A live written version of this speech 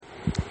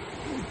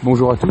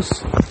Bonjour à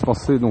tous, je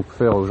pensais donc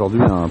faire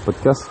aujourd'hui un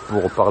podcast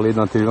pour parler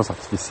d'intelligence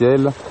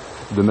artificielle,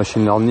 de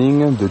machine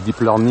learning, de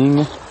deep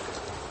learning,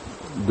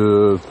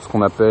 de ce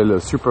qu'on appelle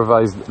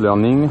supervised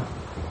learning,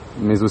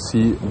 mais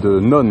aussi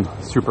de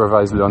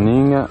non-supervised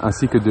learning,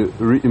 ainsi que de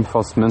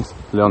reinforcement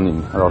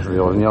learning. Alors je vais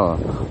revenir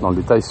dans le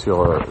détail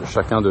sur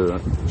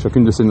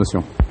chacune de ces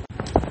notions.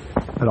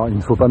 Alors il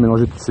ne faut pas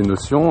mélanger toutes ces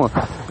notions,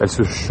 elles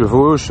se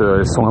chevauchent,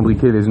 elles sont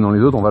imbriquées les unes dans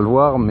les autres, on va le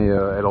voir, mais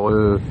elles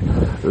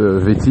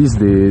revêtissent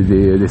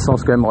des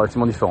sens quand même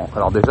relativement différents.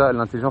 Alors déjà,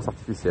 l'intelligence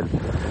artificielle.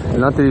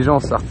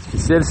 L'intelligence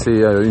artificielle,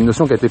 c'est une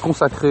notion qui a été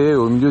consacrée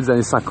au milieu des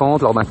années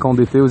 50 lors d'un camp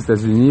d'été aux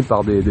États-Unis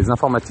par des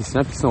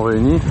informaticiens qui sont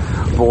réunis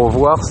pour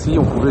voir si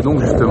on pouvait donc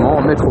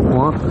justement mettre au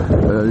point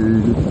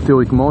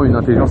théoriquement une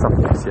intelligence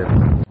artificielle.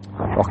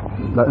 Alors,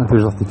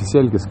 l'intelligence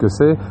artificielle, qu'est-ce que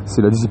c'est ?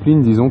 C'est la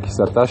discipline, disons, qui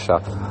s'attache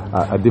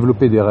à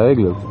développer des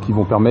règles qui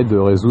vont permettre de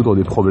résoudre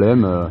des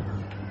problèmes,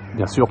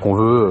 bien sûr, qu'on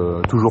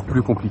veut toujours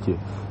plus compliqués.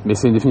 Mais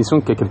c'est une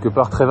définition qui est quelque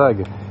part très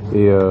vague.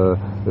 Et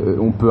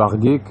on peut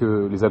arguer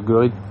que les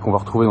algorithmes qu'on va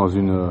retrouver dans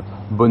une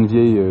bonne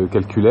vieille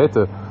calculette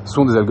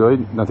sont des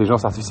algorithmes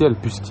d'intelligence artificielle,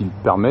 puisqu'ils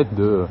permettent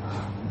de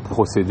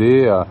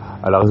procéder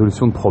à la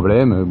résolution de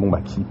problèmes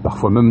qui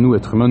parfois même nous,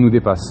 êtres humains, nous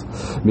dépassent.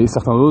 Mais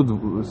certaines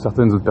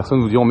autres personnes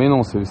vous diront mais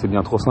non, c'est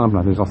bien trop simple,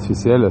 l'intelligence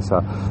artificielle,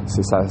 ça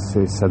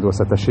doit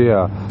s'attacher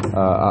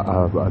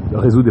à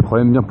résoudre des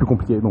problèmes bien plus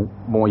compliqués. Donc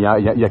il y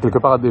a quelque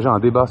part déjà un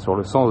débat sur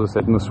le sens de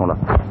cette notion-là.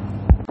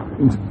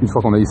 Une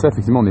fois qu'on a dit ça,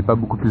 effectivement, on n'est pas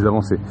beaucoup plus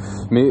avancé.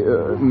 Mais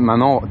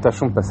maintenant,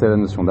 tâchons de passer à la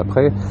notion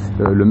d'après,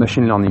 le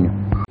machine learning.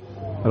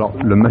 Alors,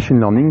 le machine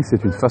learning,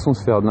 c'est une façon de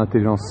faire de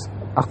l'intelligence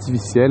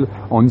artificielle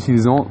en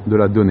utilisant de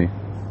la donnée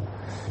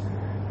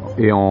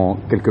et en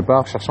quelque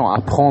part cherchant à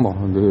apprendre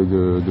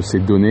de ces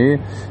données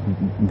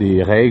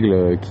des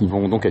règles qui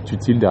vont donc être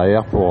utiles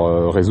derrière pour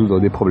résoudre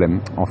des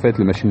problèmes. En fait,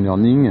 le machine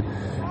learning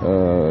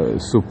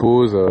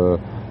s'oppose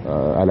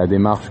à la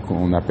démarche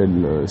qu'on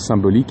appelle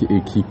symbolique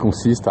et qui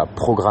consiste à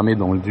programmer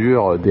dans le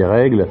dur des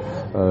règles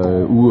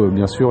où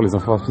bien sûr les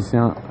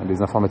informaticiens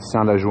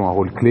là jouent un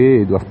rôle clé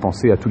et doivent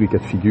penser à tous les cas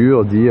de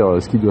figure,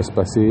 dire ce qui doit se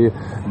passer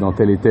dans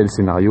tel et tel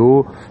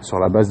scénario sur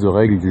la base de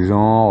règles du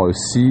genre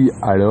si,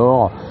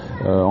 alors,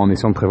 en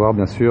essayant de prévoir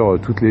bien sûr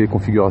toutes les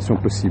configurations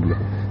possibles.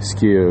 Ce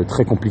qui est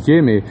très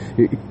compliqué, mais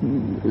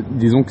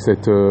disons que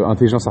cette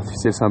intelligence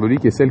artificielle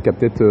symbolique est celle qui a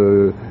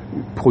peut-être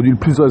produit le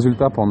plus de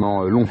résultats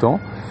pendant longtemps,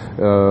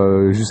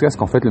 jusqu'à ce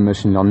qu'en fait le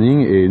machine learning,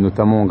 et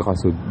notamment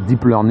grâce au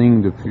deep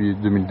learning depuis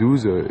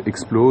 2012,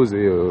 explose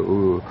et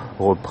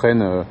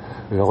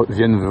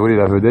viennent voler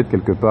la vedette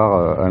quelque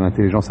part à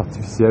l'intelligence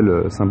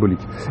artificielle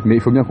symbolique. Mais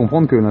il faut bien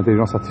comprendre que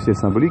l'intelligence artificielle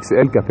symbolique, c'est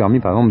elle qui a permis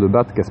par exemple de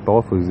battre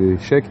Kasparov aux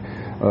échecs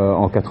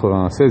en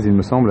 96, il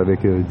me semble,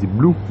 avec Deep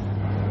Blue.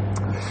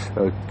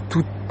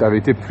 Tout avait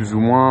été plus ou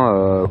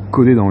moins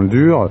codé dans le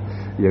dur.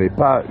 Il n'y avait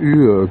pas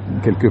eu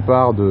quelque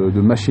part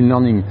de machine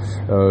learning.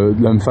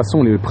 De la même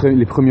façon, les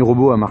premiers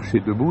robots à marcher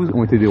debout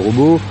ont été des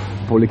robots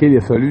pour lesquels il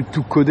a fallu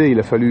tout coder. Il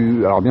a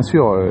fallu, alors bien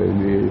sûr,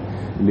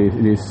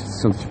 les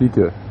scientifiques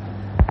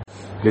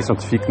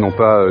n'ont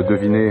pas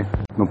deviné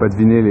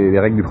les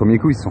règles du premier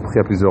coup, ils se sont pris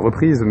à plusieurs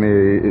reprises,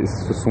 mais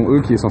ce sont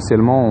eux qui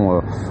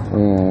essentiellement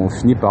ont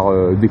fini par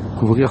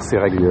découvrir ces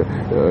règles.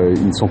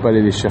 Ils ne sont pas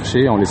allés les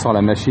chercher en laissant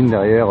la machine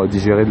derrière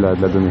digérer de la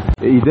donnée.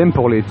 Et idem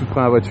pour les toutes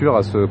premières voitures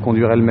à se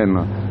conduire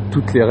elles-mêmes.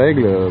 Toutes les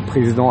règles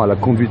présidant à la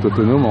conduite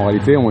autonome en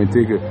réalité ont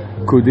été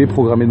codées,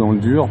 programmées dans le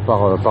dur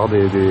par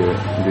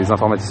des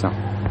informaticiens.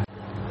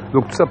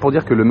 Donc tout ça pour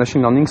dire que le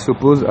machine learning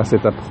s'oppose à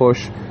cette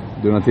approche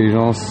de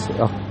l'intelligence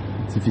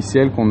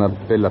artificielle qu'on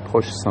appelle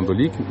l'approche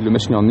symbolique. Le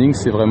machine learning,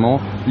 c'est vraiment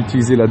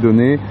utiliser la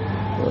donnée,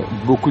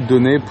 beaucoup de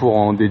données pour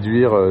en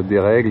déduire des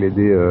règles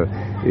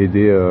et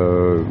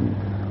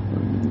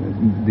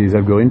des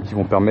algorithmes qui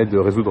vont permettre de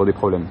résoudre des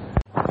problèmes.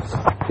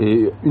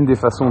 Et une des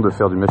façons de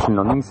faire du machine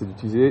learning, c'est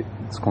d'utiliser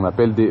ce qu'on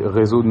appelle des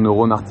réseaux de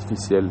neurones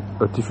artificiels,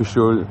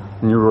 artificial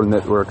neural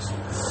networks.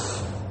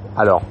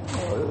 Alors,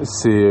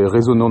 ces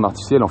réseaux de neurones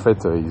artificiels, en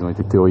fait, ils ont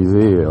été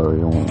théorisés,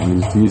 on les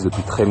utilise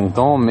depuis très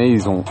longtemps, mais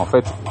ils ont en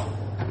fait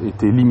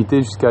été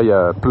limités jusqu'à il y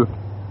a peu.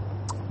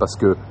 Parce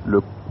que le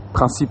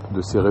principe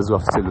de ces réseaux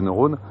artificiels de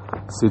neurones,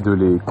 c'est de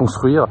les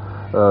construire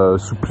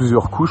sous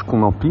plusieurs couches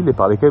qu'on empile et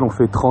par lesquelles on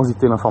fait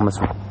transiter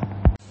l'information.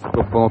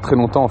 Donc pendant très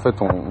longtemps, en fait,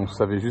 on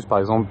savait juste, par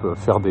exemple,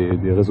 faire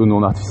des réseaux de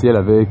neurones artificiels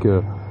avec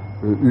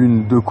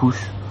deux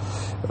couches.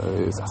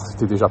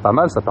 C'était déjà pas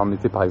mal, ça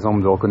permettait par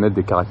exemple de reconnaître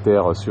des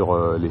caractères sur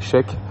les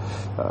chèques,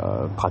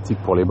 pratique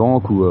pour les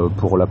banques ou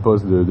pour la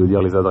poste de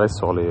lire les adresses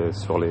sur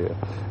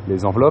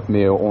les enveloppes,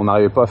 mais on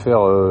n'arrivait pas à faire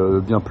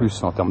bien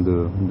plus en termes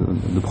de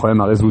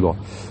problèmes à résoudre.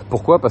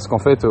 Pourquoi ? Parce qu'en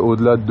fait,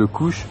 au-delà de deux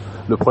couches,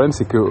 le problème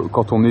c'est que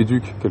quand on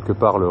éduque quelque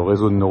part le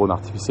réseau de neurones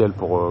artificiels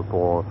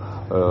pour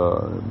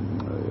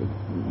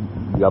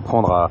lui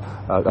apprendre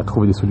à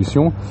trouver des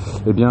solutions,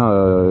 eh bien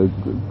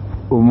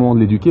au moment de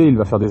l'éduquer, il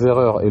va faire des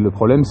erreurs. Et le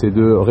problème, c'est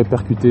de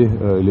répercuter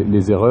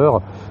les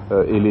erreurs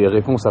et les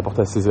réponses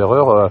apportées à ces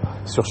erreurs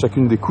sur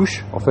chacune des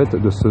couches en fait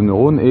de ce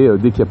neurone. Et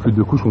dès qu'il y a plus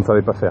de couches, on ne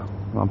savait pas faire,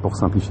 hein, pour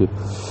simplifier.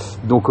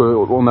 Donc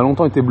on a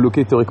longtemps été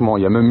bloqué théoriquement.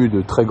 Il y a même eu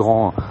de très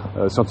grands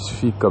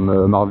scientifiques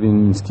comme Marvin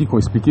Minsky qui ont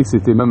expliqué que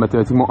c'était même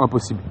mathématiquement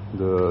impossible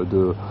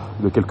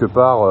de quelque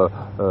part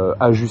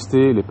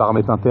ajuster les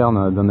paramètres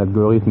internes d'un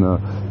algorithme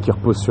qui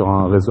repose sur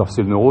un réseau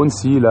artificiel de neurones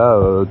s'il a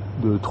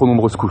de trop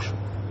nombreuses couches.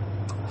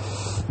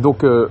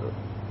 Donc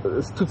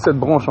toute cette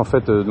branche en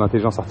fait de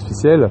l'intelligence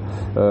artificielle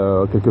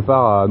quelque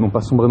part a non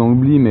pas sombré dans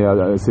l'oubli mais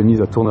s'est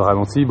mise à tourner au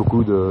ralenti.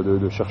 Beaucoup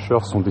de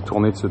chercheurs sont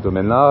détournés de ce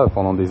domaine-là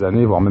pendant des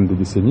années voire même des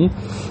décennies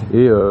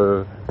et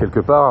quelque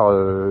part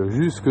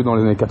jusque dans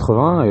les années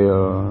 80 et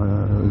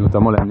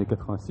notamment l'année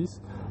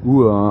 86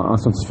 où un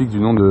scientifique du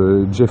nom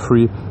de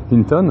Geoffrey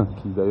Hinton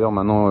qui d'ailleurs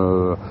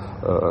maintenant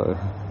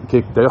qui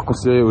est d'ailleurs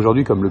considéré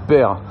aujourd'hui comme le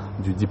père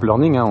du deep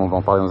learning, hein, on va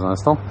en parler dans un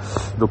instant.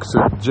 Donc ce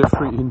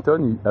Geoffrey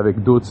Hinton,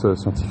 avec d'autres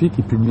scientifiques,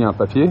 il publie un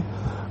papier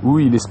où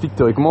il explique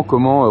théoriquement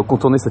comment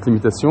contourner cette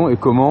limitation et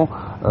comment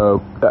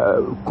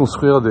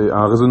construire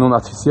un réseau non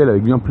artificiel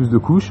avec bien plus de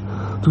couches,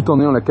 tout en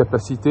ayant la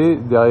capacité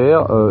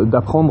derrière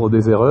d'apprendre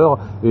des erreurs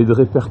et de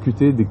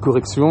répercuter des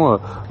corrections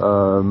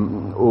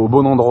au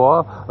bon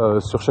endroit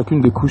sur chacune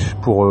des couches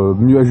pour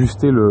mieux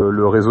ajuster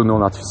le réseau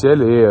non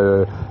artificiel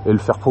et le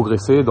faire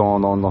progresser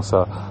dans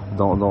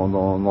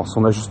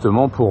son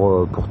ajustement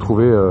pour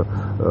trouver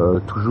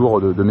toujours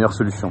de meilleures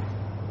solutions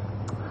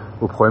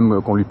aux problèmes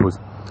qu'on lui pose.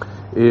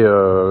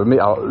 Mais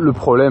alors, le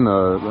problème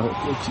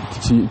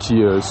qui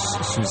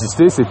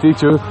subsistait, c'était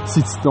que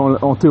si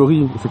en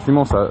théorie,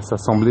 effectivement, ça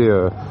semblait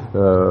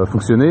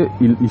fonctionner,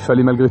 il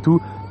fallait malgré tout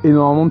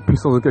énormément de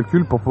puissance de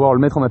calcul pour pouvoir le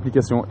mettre en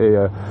application. Et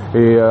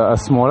à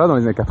ce moment-là, dans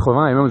les années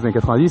 80 et même les années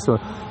 90,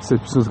 cette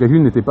puissance de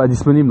calcul n'était pas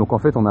disponible. Donc en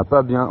fait, on n'a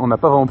pas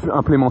vraiment pu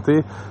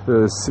implémenter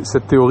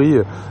cette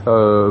théorie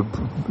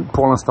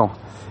pour l'instant.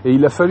 Et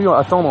il a fallu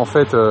attendre en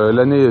fait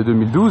l'année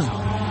 2012.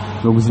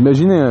 Donc vous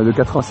imaginez, de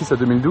 86 à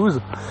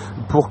 2012,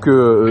 pour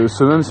que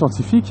ce même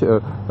scientifique,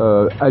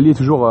 allié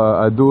toujours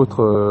à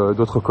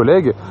d'autres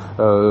collègues,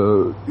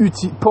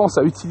 pense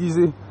à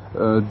utiliser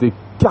des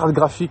cartes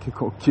graphiques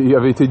qui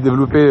avaient été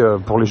développées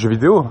pour les jeux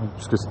vidéo,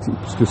 puisque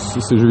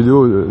ces jeux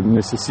vidéo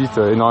nécessitent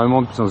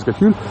énormément de puissance de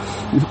calcul.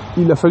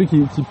 Il a fallu que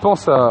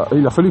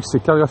ces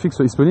cartes graphiques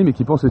soient disponibles et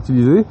qu'il pense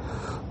l'utiliser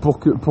pour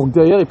que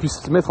derrière ils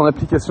puissent mettre en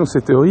application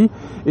ces théories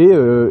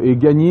et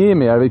gagner,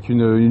 mais avec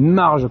une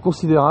marge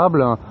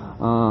considérable,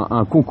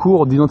 un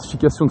concours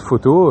d'identification de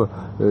photos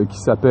qui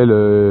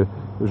s'appelle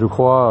je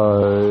crois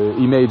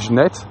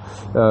ImageNet,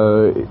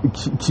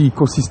 qui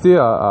consistait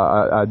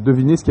à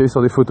deviner ce qu'il y avait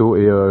sur des photos.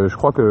 Et je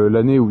crois que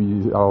l'année où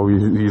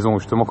ils ont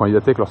justement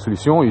candidaté avec leur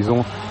solution, ils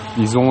ont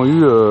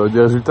eu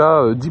des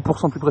résultats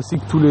 10% plus précis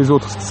que tous les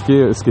autres, ce qui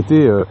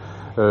était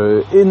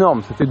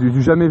énorme, c'était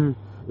du jamais vu.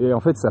 Et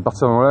en fait, c'est à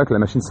partir de là que la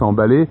machine s'est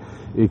emballée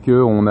et que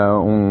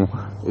le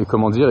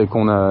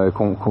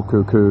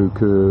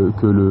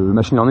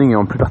machine learning et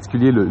en plus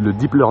particulier le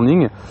deep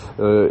learning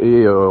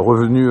est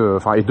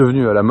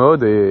devenu à la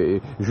mode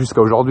et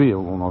jusqu'à aujourd'hui.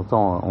 On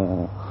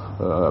entend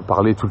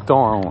parler tout le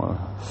temps. Hein.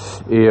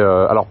 Et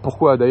alors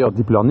pourquoi d'ailleurs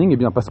deep learning ? Eh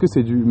bien parce que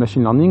c'est du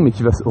machine learning mais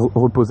qui va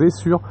reposer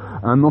sur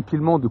un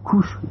empilement de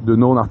couches de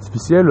neurones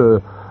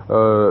artificiels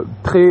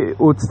très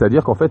haute,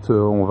 c'est-à-dire qu'en fait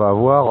on va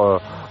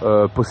avoir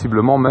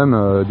possiblement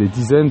même des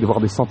dizaines, voire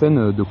des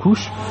centaines de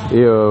couches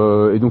et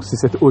donc c'est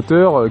cette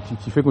hauteur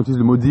qui fait qu'on utilise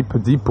le mot deep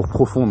pour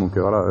profond, donc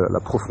voilà la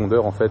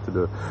profondeur en fait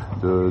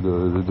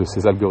de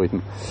ces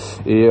algorithmes.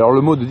 Et alors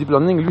le mot de deep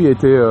learning lui a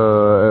été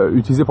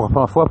utilisé pour la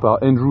première fois par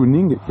Andrew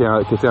Ng qui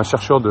était un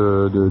chercheur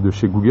de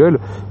chez Google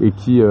et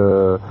qui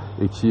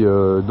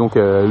donc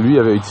lui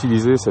avait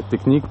utilisé cette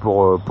technique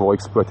pour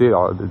exploiter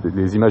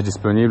les images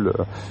disponibles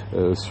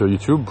sur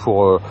YouTube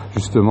pour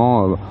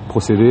justement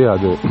procéder à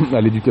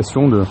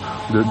l'éducation de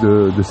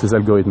ces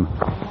algorithmes.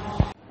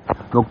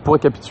 Donc pour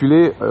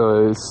récapituler,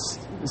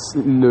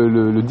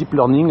 le deep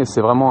learning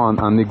c'est vraiment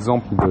un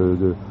exemple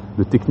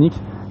de technique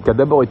qui a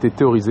d'abord été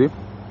théorisé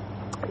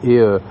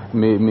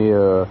mais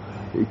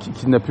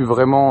qui n'a pu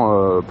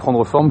vraiment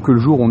prendre forme que le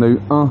jour où on a eu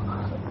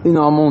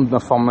énormément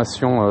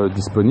d'informations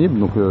disponibles,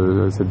 donc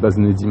cette base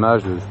de données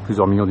d'images,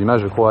 plusieurs millions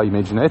d'images je crois,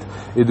 ImageNet,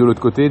 et de l'autre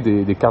côté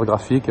des cartes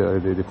graphiques,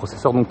 des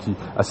processeurs donc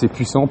assez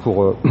puissants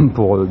pour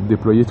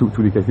déployer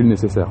tous les calculs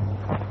nécessaires.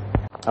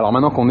 Alors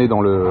maintenant qu'on est dans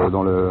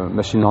le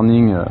machine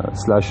learning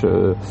 /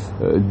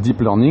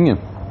 deep learning,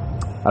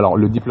 alors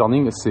le deep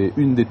learning c'est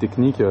une des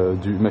techniques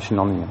du machine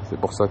learning, c'est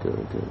pour ça que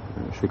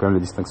je fais quand même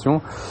la distinction,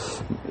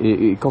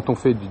 et quand on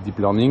fait du deep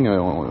learning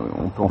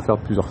on peut en faire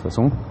de plusieurs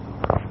façons.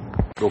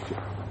 Donc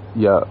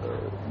il y a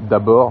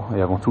d'abord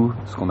et avant tout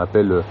ce qu'on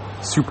appelle le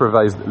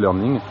supervised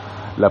learning,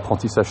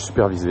 l'apprentissage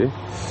supervisé,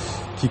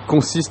 qui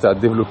consiste à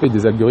développer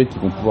des algorithmes qui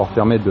vont pouvoir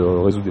permettre de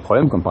résoudre des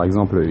problèmes, comme par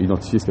exemple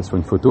identifier ce qu'il y a sur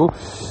une photo,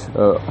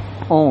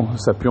 en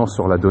s'appuyant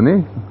sur la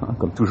donnée, hein,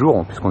 comme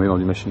toujours, puisqu'on est dans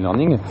du machine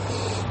learning,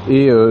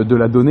 et de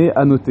la donnée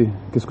annotée.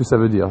 Qu'est-ce que ça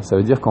veut dire ? Ça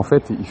veut dire qu'en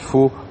fait, il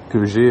faut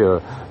que j'ai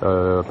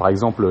par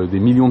exemple des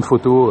millions de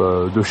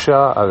photos de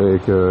chats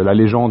avec la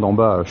légende en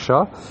bas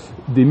chat,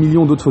 des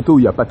millions d'autres photos où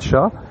il n'y a pas de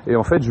chat, et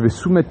en fait je vais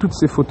soumettre toutes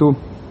ces photos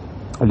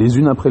les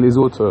unes après les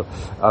autres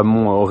à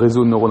mon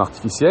réseau de neurones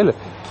artificiels.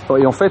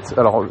 Et en fait,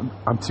 alors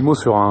un petit mot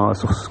sur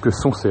ce que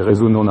sont ces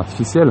réseaux de neurones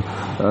artificiels.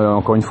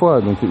 Encore une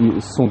fois, donc ce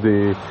sont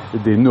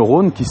des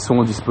neurones qui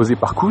sont disposés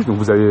par couche. Donc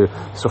vous avez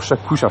sur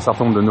chaque couche un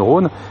certain nombre de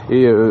neurones,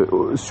 et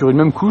sur une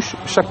même couche,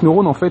 chaque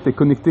neurone en fait est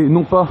connecté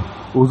non pas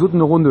aux autres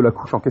neurones de la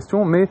couche en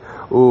question, mais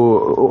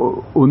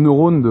aux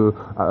neurones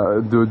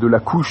de la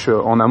couche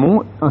en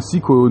amont,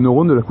 ainsi qu'aux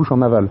neurones de la couche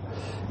en aval.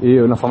 Et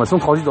l'information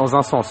transite dans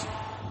un sens.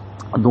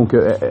 Donc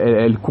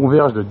elle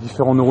converge de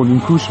différents neurones d'une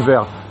couche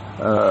vers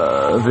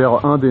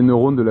un des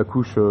neurones de la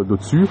couche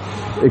d'au-dessus,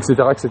 etc.,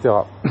 etc.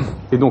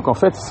 Et donc en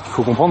fait, ce qu'il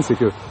faut comprendre, c'est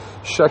que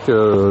chaque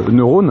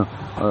neurone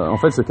en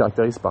fait se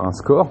caractérise par un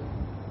score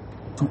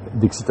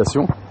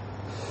d'excitation,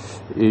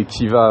 et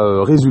qui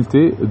va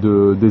résulter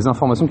des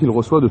informations qu'il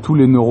reçoit de tous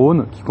les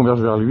neurones qui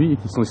convergent vers lui et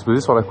qui sont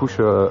disposés sur la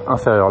couche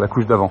inférieure, la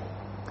couche d'avant.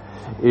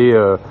 Et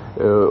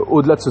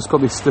au-delà de ce score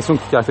d'excitation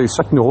qui caractérise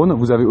chaque neurone,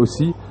 vous avez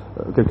aussi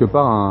quelque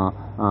part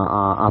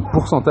un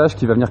pourcentage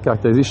qui va venir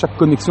caractériser chaque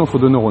connexion entre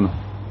deux neurones.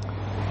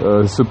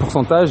 Ce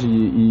pourcentage,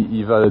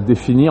 il va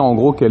définir en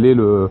gros quelle est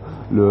la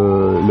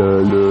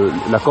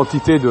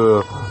quantité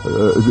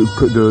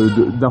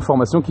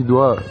d'informations qui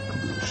doit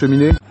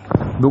cheminer.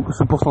 Donc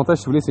ce pourcentage,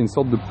 si vous voulez, c'est une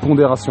sorte de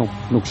pondération.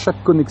 Donc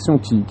chaque connexion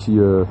qui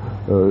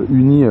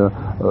unit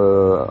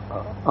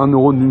un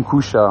neurone d'une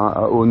couche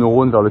au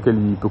neurone vers lequel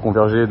il peut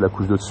converger de la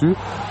couche de-dessus,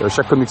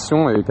 chaque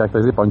connexion est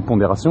caractérisée par une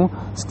pondération,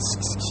 ce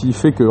qui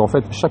fait que en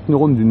fait, chaque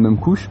neurone d'une même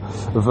couche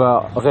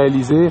va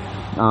réaliser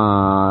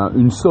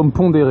une somme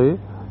pondérée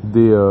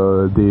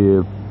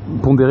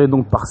pondérée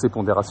donc par ses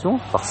pondérations,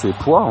 par ses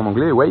poids en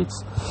anglais,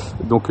 weights.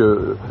 Donc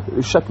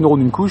chaque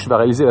neurone d'une couche va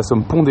réaliser la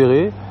somme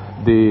pondérée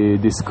des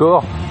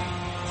scores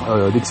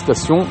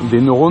d'excitation des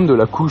neurones de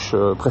la couche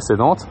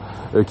précédente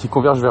qui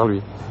convergent vers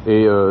lui.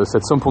 Et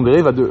cette somme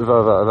pondérée va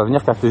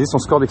venir caractériser son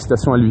score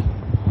d'excitation à lui.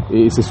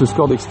 Et c'est ce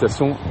score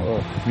d'excitation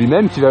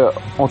lui-même qui va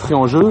entrer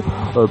en jeu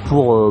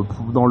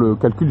dans le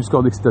calcul du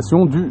score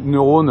d'excitation du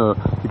neurone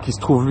qui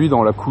se trouve lui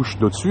dans la couche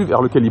d'au-dessus,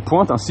 vers lequel il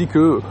pointe, ainsi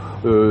que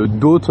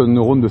d'autres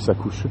neurones de sa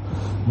couche.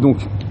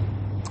 Donc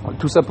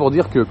tout ça pour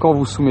dire que quand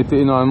vous soumettez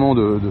énormément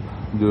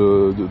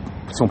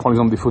si on prend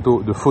l'exemple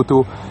des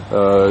photos,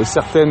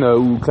 certaines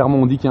où clairement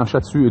on dit qu'il y a un chat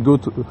dessus, et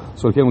d'autres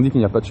sur lesquelles on dit qu'il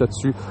n'y a pas de chat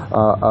dessus,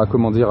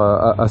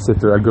 à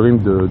cet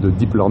algorithme de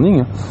deep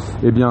learning,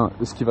 eh bien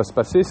ce qui va se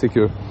passer, c'est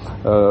que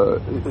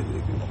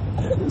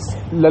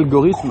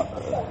l'algorithme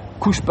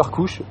couche par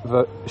couche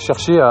va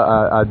chercher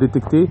à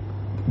détecter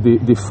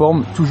des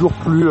formes toujours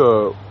plus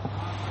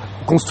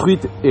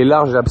construites et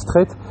larges et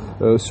abstraites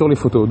sur les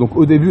photos. Donc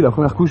au début, la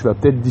première couche va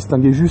peut-être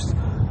distinguer juste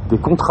des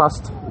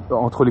contrastes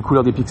entre les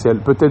couleurs des pixels,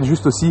 peut-être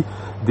juste aussi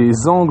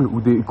des angles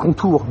ou des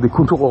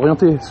contours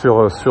orientés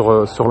sur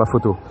la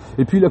photo.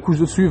 Et puis la couche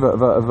dessus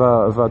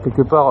va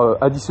quelque part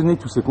additionner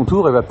tous ces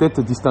contours et va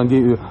peut-être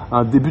distinguer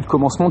un début de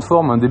commencement de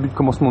forme, un début de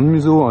commencement de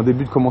museau, un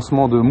début de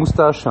commencement de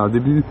moustache, un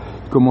début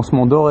de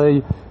commencement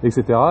d'oreille,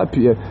 etc. Et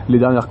puis les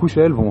dernières couches,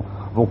 elles, vont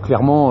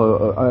clairement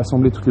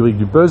assembler toutes les briques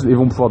du puzzle et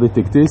vont pouvoir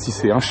détecter si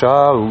c'est un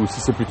chat ou si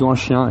c'est plutôt un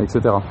chien,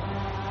 etc.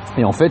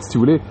 Et en fait, si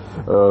vous voulez,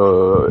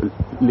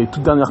 les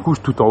toutes dernières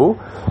couches tout en haut,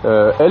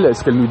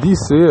 ce qu'elles nous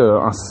disent, c'est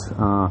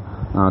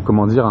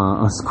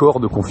un score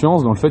de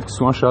confiance dans le fait que ce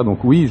soit un chat.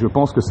 Donc oui, je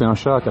pense que c'est un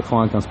chat à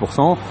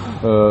 95%,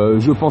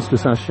 je pense que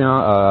c'est un chien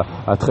à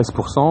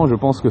 13%, je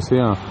pense que c'est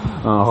un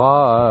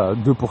rat à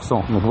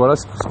 2%. Donc voilà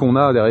ce qu'on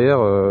a derrière,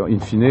 in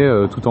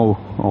fine, tout en haut,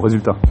 en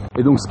résultat.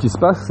 Et donc ce qui se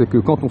passe, c'est que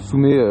quand on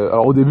soumet...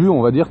 alors au début,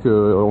 on va dire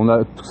qu'on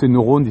a tous ces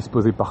neurones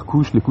disposés par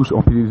couches, les couches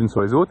empilées les unes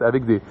sur les autres,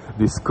 avec des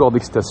scores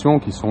d'excitation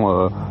qui sont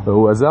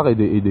au hasard et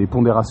des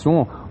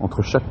pondérations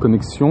entre chaque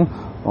connexion,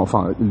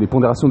 enfin les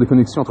pondérations des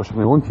connexions entre chaque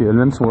neurone qui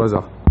elles-mêmes sont au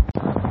hasard.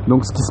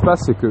 Donc ce qui se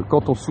passe, c'est que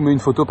quand on soumet une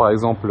photo par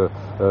exemple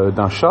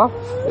d'un chat,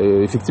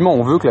 effectivement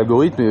on veut que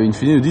l'algorithme in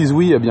fine nous dise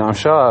oui, il y a bien un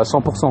chat à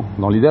 100%.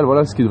 Dans l'idéal,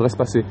 voilà ce qui devrait se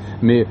passer.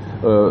 Mais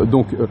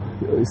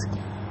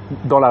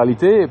dans la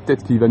réalité,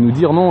 peut-être qu'il va nous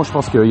dire non, je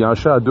pense qu'il y a un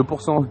chat à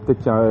 2%,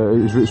 peut-être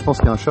je pense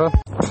qu'il y a un chat.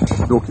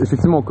 Donc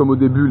effectivement, comme au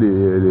début,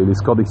 les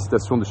scores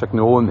d'excitation de chaque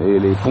neurone et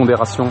les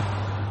pondérations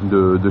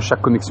de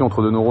chaque connexion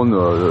entre deux neurones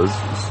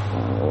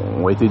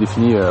ont été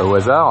définis au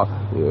hasard,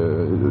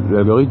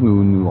 l'algorithme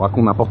nous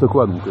raconte n'importe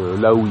quoi. Donc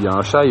là où il y a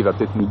un chat, il va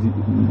peut-être nous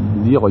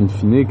dire in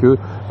fine que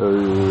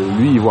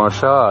lui, il voit un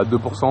chat à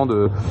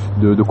 2%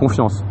 de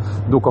confiance.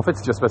 Donc en fait,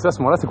 ce qui va se passer à ce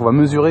moment-là, c'est qu'on va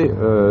mesurer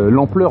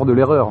l'ampleur de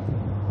l'erreur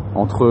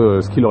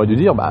entre ce qu'il aurait dû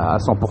dire, à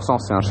 100%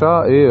 c'est un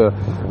chat, et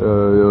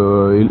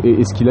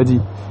ce qu'il a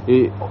dit.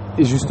 Et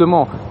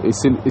justement, et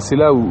c'est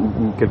là où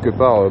quelque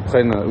part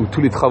où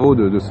tous les travaux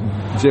de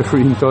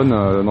Jeffrey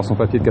Hinton dans son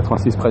papier de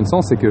 86 prennent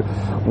sens, c'est que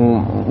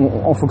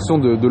en fonction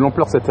de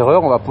l'ampleur de cette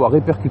erreur, on va pouvoir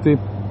répercuter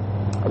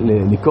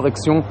les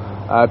corrections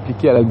à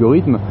appliquer à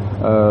l'algorithme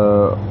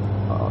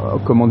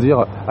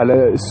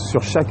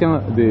sur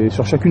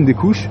chacune des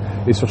couches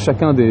et sur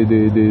chacun des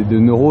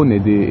neurones et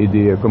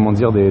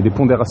des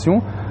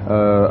pondérations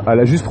à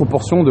la juste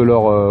proportion de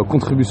leur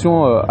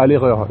contribution à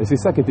l'erreur. Et c'est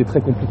ça qui était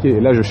très compliqué. Et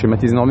là, je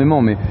schématise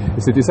énormément, mais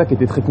c'était ça qui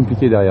était très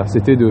compliqué derrière.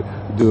 C'était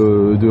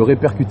de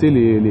répercuter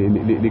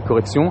les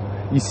corrections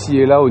ici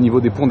et là au niveau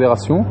des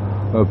pondérations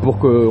pour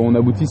qu'on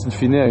aboutisse in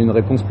fine à une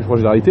réponse plus proche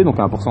de la réalité, donc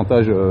à un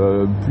pourcentage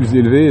plus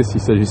élevé s'il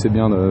s'agissait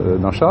bien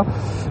d'un chat.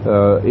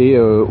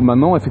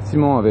 Maintenant,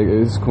 effectivement,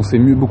 avec ce qu'on sait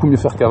beaucoup mieux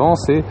faire qu'avant,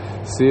 c'est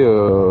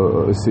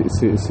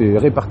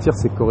répartir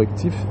ces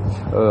correctifs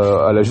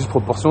à la juste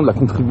proportion de la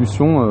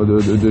contribution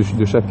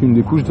de chacune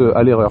des couches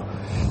à l'erreur.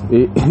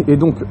 Et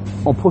donc,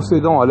 en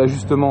procédant à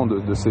l'ajustement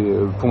de ces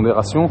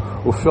pondérations,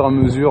 au fur et à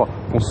mesure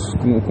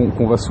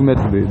qu'on va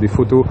soumettre des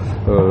photos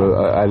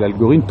à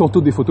l'algorithme,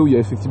 tantôt des photos où il y a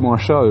effectivement un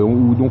chat,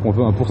 où donc on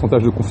veut un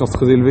pourcentage de confiance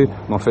très élevé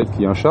dans le fait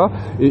qu'il y ait un chat,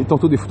 et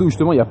tantôt des photos où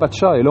justement il n'y a pas de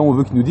chat, et là on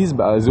veut qu'ils nous disent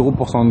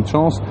 0% de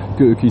chance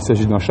qu'il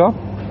s'agit d'un chat.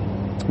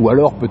 Ou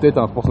alors peut-être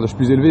un pourcentage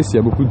plus élevé s'il y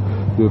a beaucoup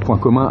de points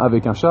communs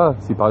avec un chat,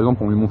 si par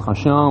exemple on lui montre un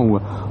chien ou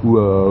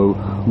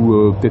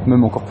peut-être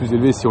même encore plus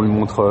élevé si on lui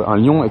montre un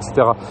lion, etc.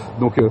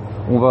 Donc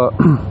on va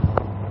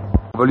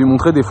lui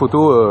montrer des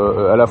photos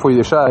à la fois il y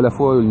a des chats, à la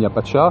fois il n'y a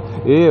pas de chat,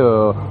 et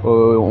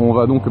on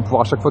va donc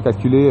pouvoir à chaque fois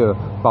calculer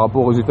par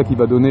rapport au résultat qu'il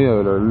va donner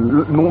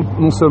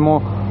non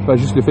seulement pas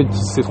juste le fait qu'il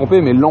s'est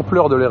trompé, mais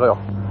l'ampleur de l'erreur.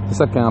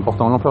 C'est ça qui est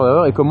important, l'ampleur de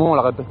l'erreur, et comment on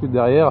la répercute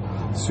derrière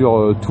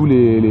sur tous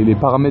les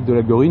paramètres de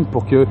l'algorithme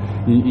pour qu'il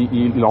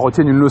en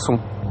retienne une leçon.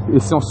 Et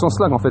c'est en ce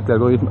sens-là qu'en fait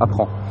l'algorithme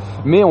apprend.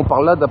 Mais on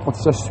parle là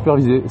d'apprentissage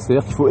supervisé,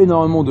 c'est-à-dire qu'il faut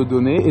énormément de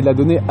données et de la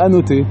donnée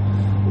annotée.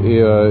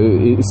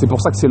 Et c'est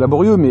pour ça que c'est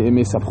laborieux,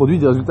 mais ça produit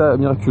des résultats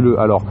miraculeux.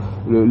 Alors,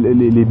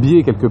 les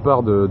biais quelque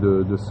part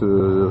de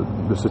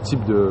ce type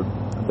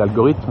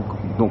d'algorithme,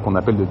 donc on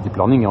appelle de deep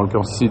learning, et en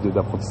l'occurrence ici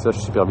d'apprentissage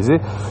supervisé,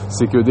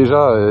 c'est que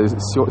déjà,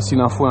 si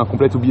l'info est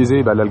incomplète ou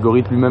biaisée,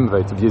 l'algorithme lui-même va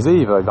être biaisé,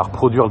 il va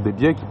reproduire des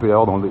biais qu'il peut y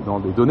avoir dans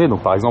des données.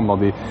 Donc par exemple,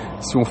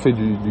 si on fait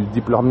du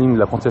deep learning, de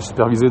l'apprentissage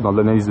supervisé dans de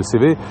l'analyse de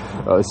CV,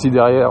 si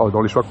derrière,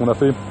 dans les choix qu'on a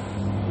fait,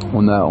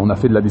 on a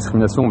fait de la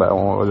discrimination,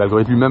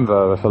 l'algorithme lui-même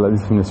va faire de la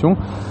discrimination.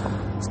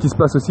 Ce qui se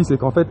passe aussi, c'est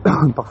qu'en fait,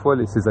 parfois,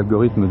 ces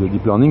algorithmes de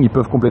deep learning, ils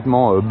peuvent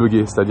complètement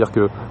bugger. C'est-à-dire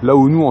que là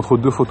où nous, entre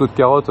deux photos de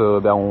carottes,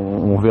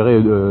 on verrait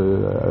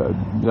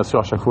bien sûr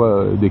à chaque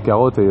fois des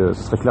carottes, et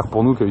ce serait clair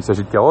pour nous qu'il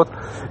s'agit de carottes,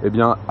 et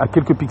bien à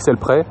quelques pixels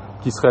près,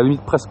 qui serait à la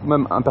limite presque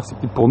même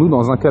imperceptible pour nous.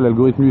 Dans un cas,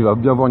 l'algorithme lui va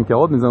bien voir une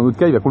carotte, mais dans un autre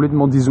cas, il va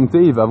complètement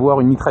disjoncter, il va voir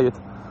une mitraillette.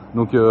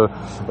 Donc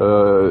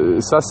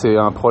ça c'est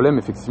un problème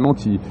effectivement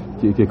qui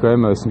est quand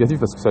même significatif,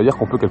 parce que ça veut dire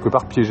qu'on peut quelque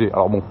part piéger.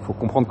 Alors bon, il faut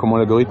comprendre comment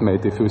l'algorithme a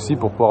été fait aussi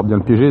pour pouvoir bien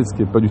le piéger, ce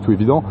qui n'est pas du tout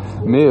évident,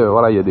 mais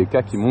voilà, il y a des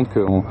cas qui montrent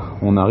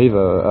qu'on arrive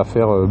à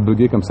faire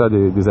bugger comme ça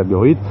des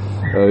algorithmes.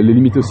 Les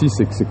limites aussi,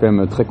 c'est que c'est quand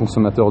même très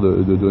consommateur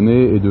de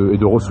données et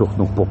de ressources.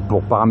 Donc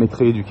pour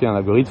paramétrer, éduquer un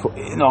algorithme, il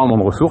faut énormément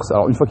de ressources.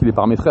 Alors une fois qu'il est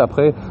paramétré,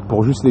 après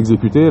pour juste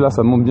l'exécuter, là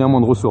ça demande bien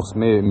moins de ressources,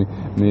 mais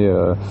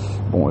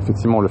bon,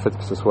 effectivement le fait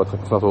que ce soit très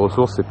consommateur de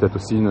ressources, c'est peut-être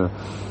aussi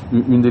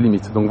une des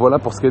limites. Donc voilà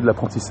pour ce qui est de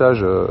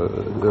l'apprentissage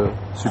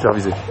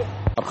supervisé.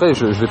 Après,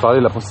 je vais parler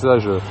de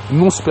l'apprentissage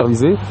non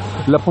supervisé.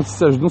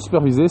 L'apprentissage non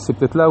supervisé, c'est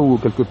peut-être là où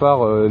quelque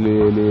part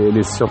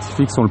les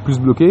scientifiques sont le plus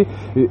bloqués,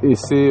 et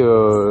c'est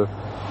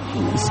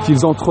ce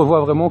qu'ils entrevoient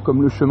vraiment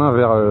comme le chemin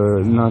vers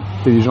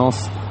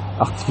l'intelligence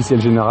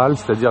artificielle générale,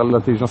 c'est-à-dire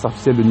l'intelligence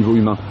artificielle de niveau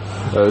humain,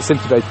 celle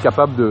qui va être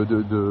capable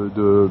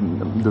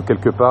de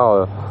quelque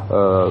part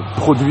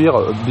produire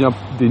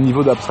des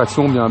niveaux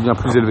d'abstraction bien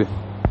plus élevés.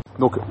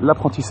 Donc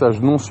l'apprentissage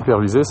non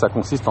supervisé, ça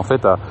consiste en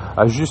fait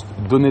à juste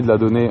donner de la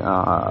donnée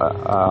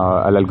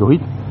à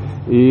l'algorithme,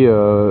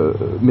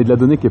 mais de la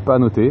donnée qui n'est pas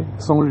annotée,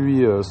 sans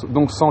lui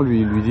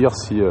dire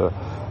si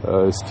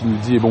ce qu'il nous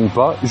dit est bon ou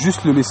pas,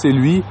 juste le laisser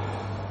lui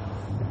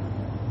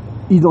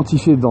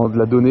identifier dans de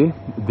la donnée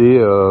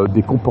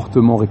des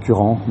comportements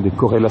récurrents, des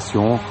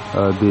corrélations,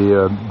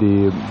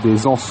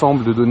 des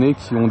ensembles de données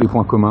qui ont des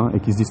points communs et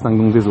qui se distinguent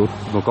donc des autres.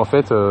 Donc en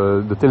fait,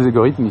 de tels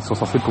algorithmes, ils sont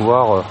censés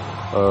pouvoir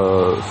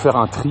faire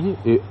un tri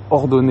et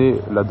ordonner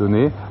la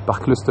donnée par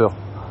cluster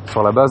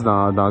sur la base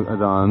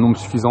d'un nombre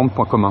suffisant de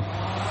points communs.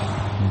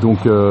 Donc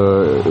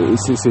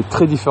c'est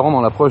très différent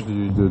dans l'approche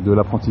de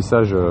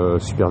l'apprentissage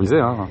supervisé,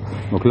 hein.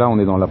 Donc là on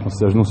est dans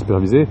l'apprentissage non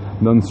supervisé,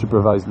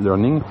 non-supervised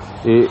learning.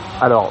 Et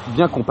alors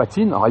bien qu'on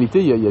patine, en réalité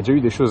il y a déjà eu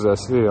des choses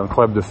assez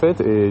incroyables de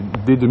fait, et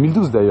dès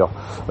 2012 d'ailleurs.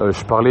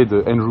 Je parlais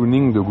de Andrew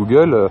Ng de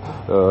Google,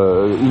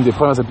 une des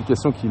premières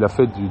applications qu'il a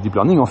fait du deep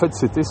learning, en fait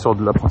c'était sur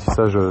de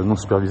l'apprentissage non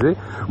supervisé,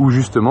 où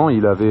justement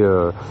il avait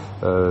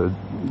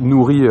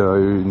nourri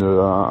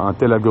un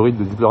tel algorithme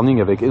de deep learning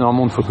avec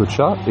énormément de photos de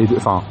chats,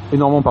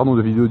 énormément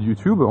de vidéos de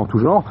YouTube en tout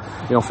genre,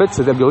 et en fait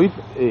cet algorithme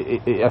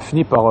a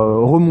fini par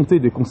remonter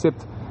des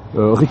concepts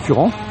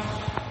récurrents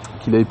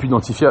qu'il avait pu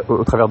identifier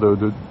au travers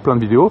de plein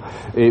de vidéos.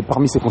 Et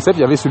parmi ces concepts,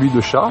 il y avait celui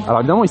de chat. Alors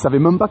évidemment, il savait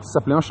même pas que ça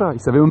s'appelait un chat. Il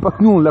savait même pas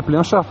que nous, on l'appelait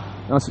un chat.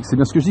 Hein, c'est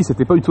bien ce que je dis,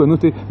 c'était pas du tout à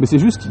noter. Mais c'est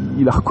juste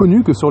qu'il a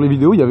reconnu que sur les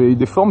vidéos, il y avait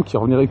des formes qui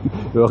revenaient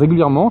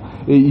régulièrement.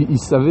 Et il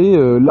savait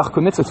la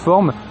reconnaître, cette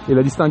forme, et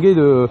la distinguer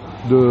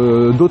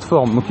d'autres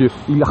formes. Donc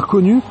il a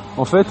reconnu,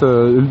 en fait,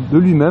 de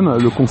lui-même,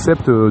 le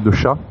concept de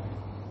chat,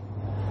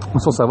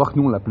 sans savoir que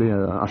nous on l'appelait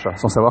un chat,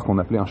 sans savoir qu'on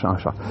appelait un chat un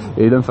chat.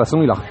 Et de la même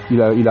façon, il a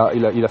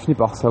fini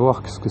par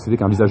savoir ce que c'était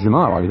qu'un visage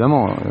humain. Alors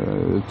évidemment,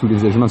 tous les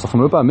visages humains ne se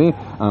ressemblent pas, mais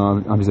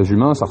un visage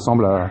humain, ça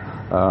ressemble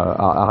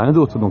à rien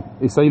d'autre. Donc,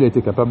 et ça, il a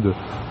été capable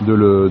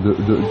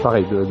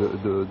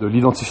de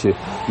l'identifier.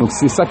 Donc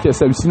c'est ça qui est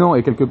assez hallucinant,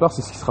 et quelque part,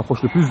 c'est ce qui se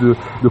rapproche le plus de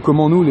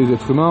comment nous, les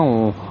êtres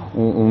humains,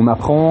 on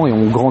apprend et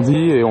on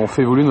grandit et on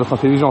fait évoluer notre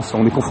intelligence.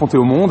 On est confronté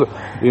au monde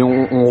et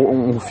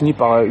on finit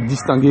par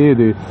distinguer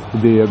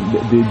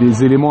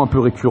des éléments un peu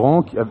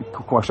récurrents qui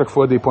ont à chaque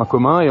fois des points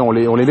communs, et on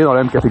les met dans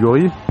la même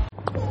catégorie.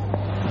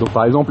 Donc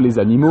par exemple, les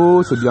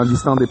animaux, c'est bien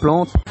distinct des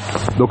plantes.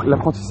 Donc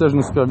l'apprentissage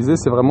non supervisé,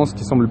 c'est vraiment ce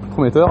qui semble le plus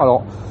prometteur.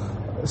 Alors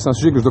c'est un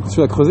sujet que je dois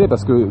continuer à creuser,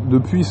 parce que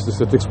depuis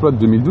cet exploit de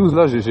 2012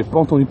 là, j'ai pas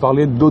entendu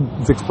parler d'autres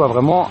exploits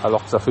vraiment,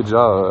 alors que ça fait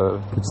déjà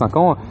plus de 5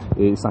 ans,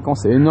 et 5 ans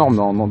c'est énorme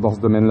dans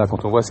ce domaine là,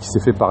 quand on voit ce qui s'est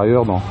fait par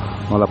ailleurs dans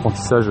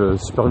l'apprentissage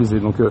supervisé.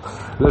 Donc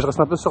là je reste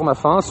un peu sur ma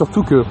faim,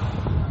 surtout que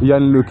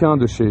Yann Lequin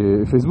de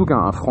chez Facebook,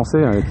 un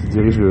Français qui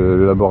dirige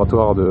le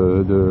laboratoire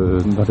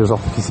d'intelligence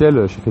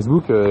artificielle chez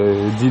Facebook,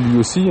 dit lui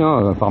aussi,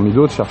 parmi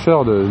d'autres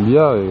chercheurs de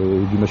l'IA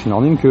et du machine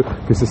learning,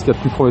 que c'est ce qu'il y a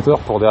de plus prometteur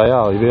pour derrière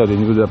arriver à des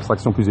niveaux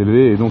d'abstraction plus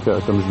élevés, et donc,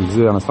 comme je le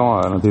disais à l'instant,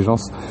 à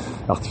l'intelligence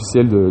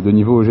artificielle de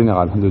niveau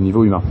général, de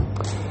niveau humain.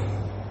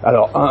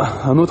 Alors,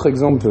 un autre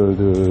exemple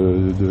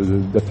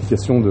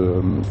d'application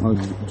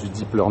du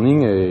deep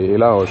learning, et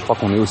là, je crois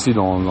qu'on est aussi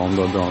dans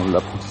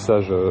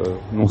l'apprentissage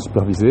non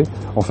supervisé.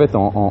 En fait,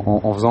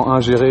 en faisant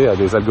ingérer à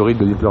des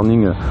algorithmes de deep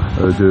learning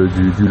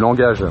du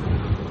langage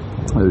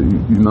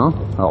humain,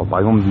 alors par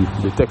exemple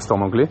des textes en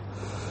anglais,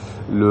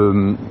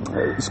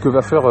 ce que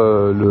vont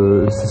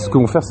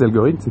faire ces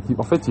algorithmes, c'est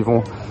qu'en fait ils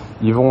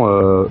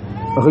vont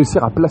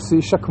réussir à placer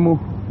chaque mot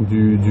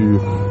du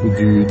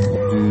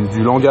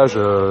langage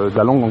de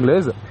la langue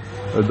anglaise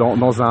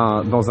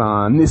dans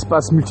un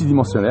espace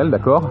multidimensionnel,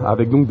 d'accord,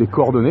 avec donc des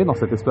coordonnées dans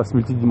cet espace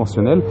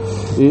multidimensionnel.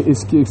 Et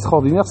ce qui est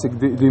extraordinaire, c'est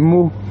que des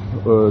mots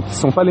qui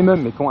sont pas les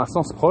mêmes mais qui ont un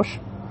sens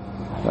proche,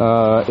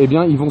 eh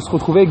bien ils vont se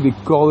retrouver avec des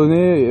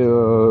coordonnées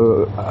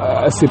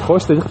assez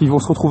proches, c'est-à-dire qu'ils vont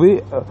se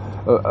retrouver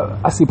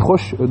assez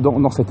proches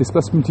dans cet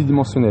espace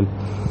multidimensionnel.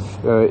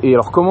 Et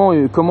alors comment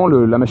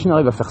la machine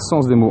arrive à faire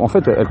sens des mots? En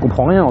fait, elle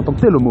comprend rien en tant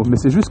que tel au mot, mais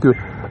c'est juste que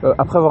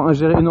après avoir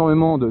ingéré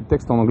énormément de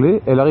textes en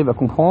anglais, elle arrive à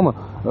comprendre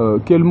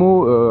quel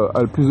mot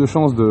a le plus de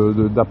chances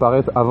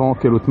d'apparaître avant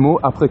quel autre mot,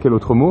 après quel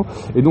autre mot.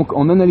 Et donc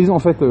en analysant en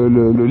fait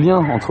le lien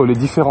entre les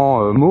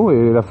différents mots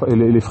et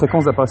les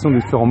fréquences d'apparition des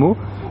différents mots,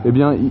 eh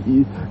bien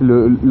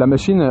la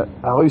machine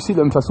a réussi de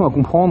la même façon à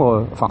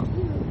comprendre,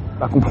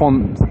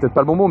 c'est peut-être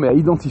pas le bon mot, mais à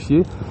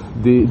identifier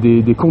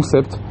des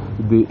concepts,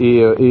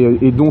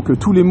 et donc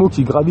tous les mots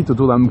qui gravitent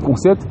autour d'un même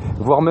concept,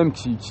 voire même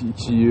qui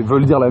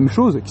veulent dire la même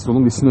chose, qui sont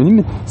donc des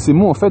synonymes, ces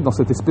mots en fait dans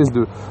cette espèce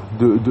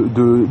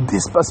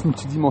d'espace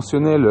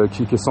multidimensionnel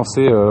qui est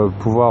censé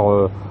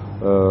pouvoir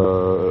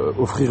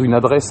offrir une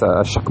adresse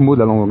à chaque mot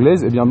de la langue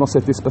anglaise, et bien dans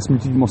cet espace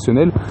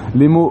multidimensionnel,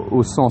 les mots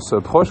au sens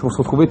proche vont se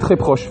retrouver très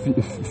proches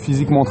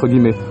physiquement entre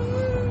guillemets,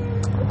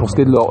 pour ce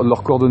qui est de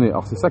leurs coordonnées.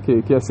 Alors c'est ça qui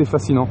est assez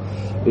fascinant.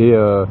 Et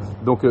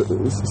donc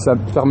ça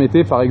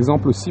permettait par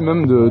exemple aussi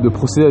même de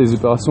procéder à des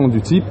opérations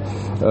du type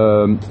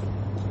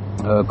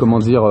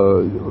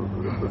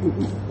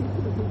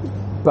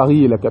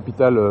Paris est la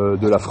capitale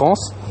de la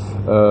France,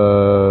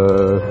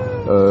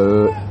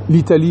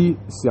 l'Italie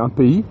c'est un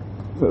pays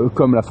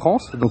comme la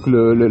France, donc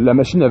la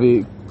machine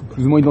avait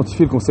plus ou moins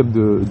identifié le concept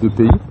de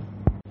pays.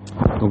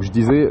 Donc je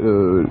disais,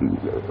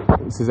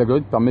 ces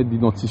algorithmes permettent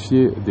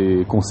d'identifier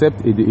des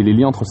concepts et les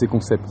liens entre ces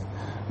concepts.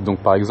 Donc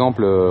par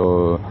exemple,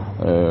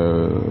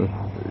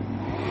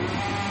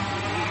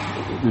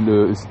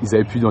 ils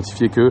avaient pu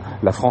identifier que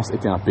la France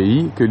était un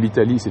pays, que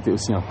l'Italie c'était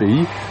aussi un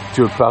pays,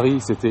 que Paris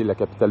c'était la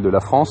capitale de la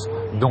France,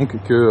 donc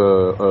que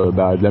de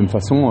la même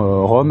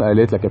façon Rome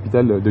allait être la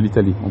capitale de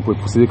l'Italie. On pouvait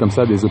procéder comme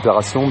ça à des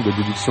opérations de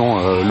déduction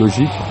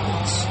logique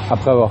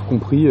après avoir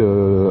compris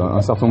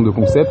un certain nombre de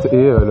concepts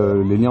et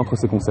les liens entre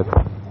ces concepts.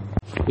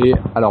 Et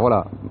alors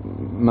voilà,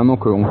 maintenant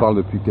qu'on parle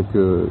depuis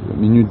quelques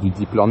minutes du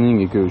deep learning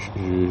et que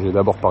j'ai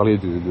d'abord parlé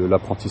de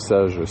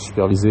l'apprentissage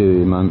supervisé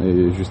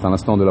et juste un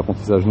instant de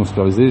l'apprentissage non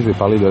supervisé, je vais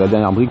parler de la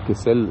dernière brique qui est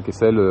celle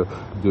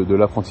de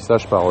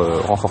l'apprentissage par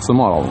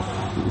renforcement. Alors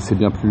c'est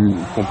bien plus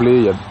complet,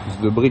 il y a plus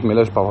de briques, mais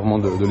là je parle vraiment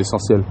de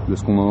l'essentiel, de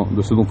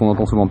ce dont on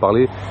entend souvent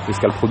parler et ce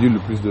qui a produit le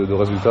plus de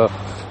résultats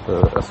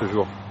à ce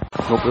jour.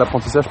 Donc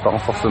l'apprentissage par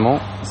renforcement,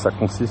 ça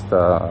consiste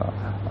à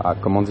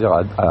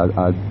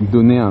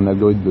donner à un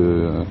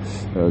algorithme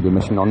de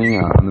machine learning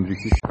un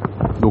objectif.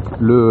 Donc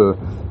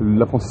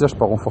l'apprentissage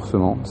par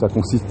renforcement, ça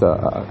consiste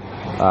à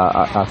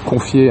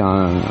confier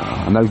à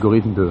un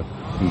algorithme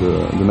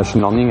de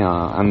machine learning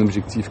un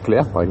objectif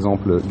clair, par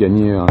exemple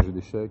gagner un jeu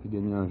d'échecs,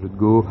 gagner un jeu de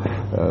Go,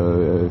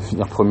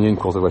 finir premier une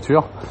course de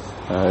voiture,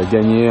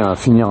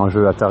 finir un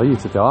jeu Atari,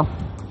 etc.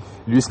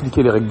 Lui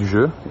expliquer les règles du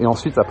jeu et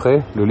ensuite après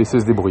le laisser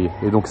se débrouiller.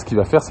 Et donc ce qu'il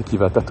va faire, c'est qu'il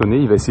va tâtonner,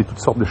 il va essayer toutes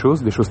sortes de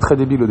choses, des choses très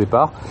débiles au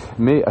départ,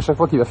 mais à chaque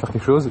fois qu'il va faire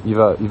quelque chose, il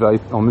va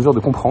être en mesure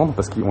de comprendre,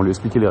 parce qu'on lui a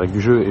expliqué les règles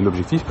du jeu et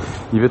l'objectif,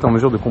 il va être en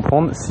mesure de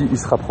comprendre s'il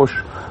se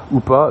rapproche ou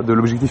pas de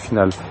l'objectif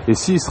final. Et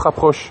s'il se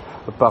rapproche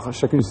par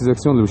chacune de ses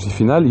actions de l'objectif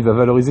final, il va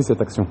valoriser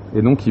cette action.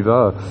 Et donc il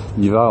va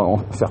en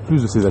faire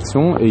plus de ses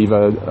actions et il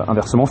va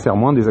inversement faire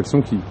moins des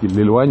actions qui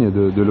l'éloignent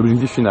de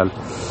l'objectif final.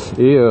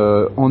 Et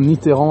en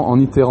itérant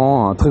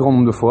un très grand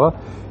nombre de fois,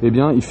 eh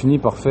bien il finit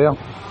par faire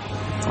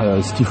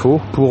ce qu'il faut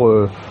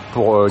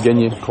pour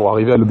gagner, pour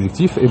arriver à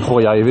l'objectif et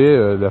pour y arriver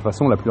de la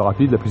façon la plus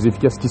rapide, la plus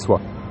efficace qui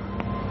soit.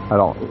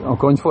 Alors,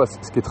 encore une fois,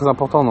 ce qui est très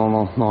important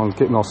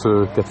dans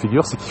ce cas de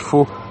figure, c'est qu'il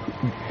faut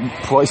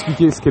pouvoir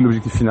expliquer ce qu'est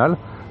l'objectif final.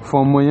 Faut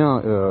un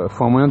moyen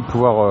de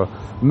pouvoir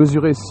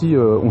mesurer si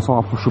on s'en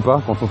rapproche ou pas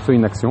quand on fait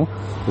une action.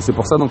 Et c'est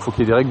pour ça donc faut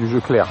qu'il y ait des règles du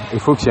jeu claires. Il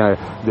faut qu'il y ait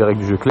des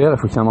règles du jeu claires, il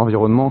faut qu'il y ait un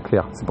environnement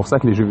clair. C'est pour ça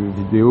que les jeux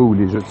vidéo ou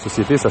les jeux de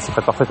société, ça s'y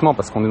prête parfaitement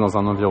parce qu'on est dans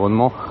un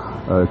environnement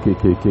qui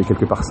est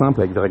quelque part simple,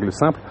 avec des règles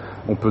simples.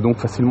 On peut donc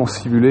facilement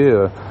simuler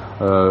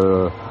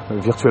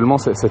virtuellement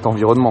cet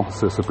environnement,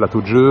 ce plateau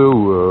de jeu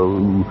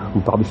ou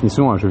par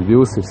définition un jeu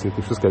vidéo c'est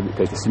quelque chose qui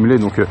a été simulé,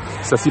 donc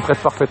ça s'y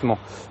prête parfaitement.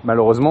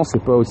 Malheureusement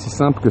c'est pas aussi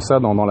simple que ça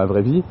dans la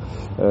vraie vie.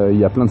 Il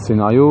y a plein de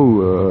scénarios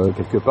où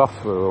quelque part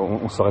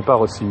on saurait pas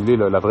resimuler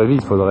la vraie vie.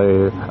 Il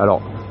faudrait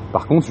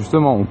par contre,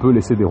 justement, on peut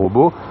laisser des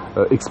robots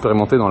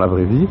expérimenter dans la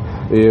vraie vie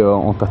et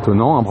en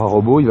tâtonnant, un bras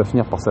robot, il va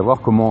finir par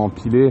savoir comment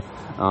empiler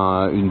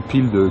une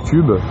pile de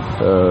cubes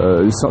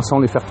sans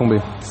les faire tomber.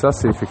 Ça,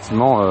 c'est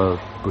effectivement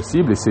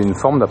possible et c'est une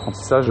forme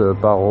d'apprentissage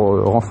par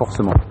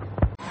renforcement.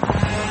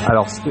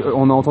 Alors,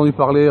 on a entendu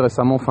parler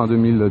récemment, fin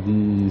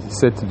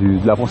 2017,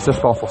 de l'apprentissage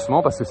par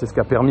renforcement parce que c'est ce qui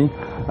a permis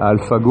à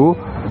AlphaGo,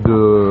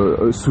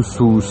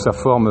 sous sa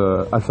forme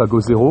AlphaGo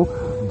 0,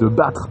 de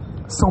battre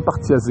sans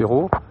partie à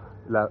zéro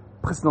la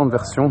précédente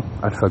version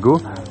AlphaGo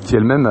qui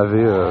elle-même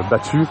avait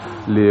battu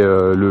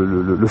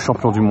le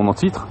champion du monde en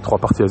titre, 3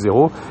 parties à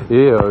 0,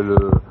 et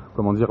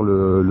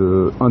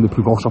un des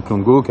plus grands champions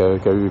de Go qui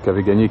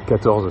avait gagné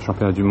 14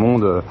 championnats du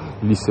monde,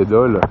 Lee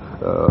Sedol,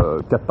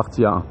 4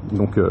 parties à 1.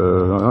 Donc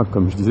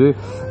comme je disais,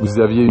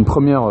 vous aviez une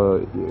première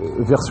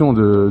version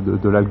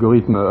de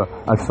l'algorithme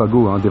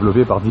AlphaGo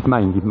développé par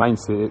DeepMind. DeepMind,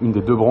 c'est une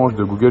des 2 branches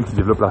de Google qui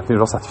développe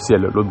l'intelligence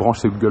artificielle. L'autre branche,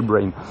 c'est Google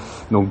Brain.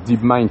 Donc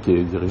DeepMind, qui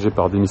est dirigé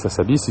par Demis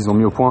Hassabis, ils ont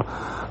mis au point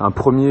un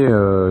premier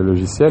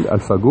logiciel,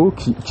 AlphaGo,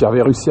 qui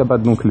avait réussi à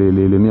battre donc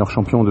les meilleurs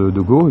champions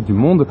de Go du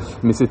monde,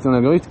 mais c'était un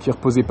algorithme qui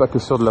reposait pas que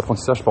sur de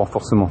l'apprentissage par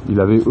renforcement.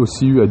 Il avait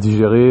aussi eu à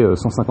digérer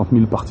 150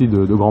 000 parties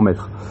de grands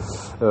maîtres.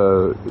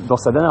 Dans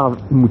sa dernière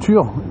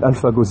mouture,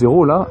 AlphaGo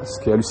 0, là,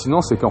 ce qui est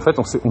hallucinant, c'est qu'en fait,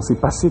 on s'est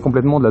passé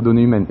complètement de la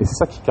donnée humaine. Et c'est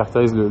ça qui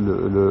caractérise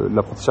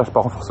l'apprentissage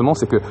par renforcement,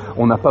 c'est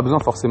qu'on n'a pas besoin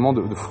forcément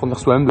de fournir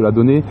soi-même de la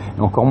donnée,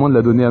 et encore moins de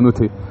la donnée à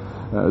noter.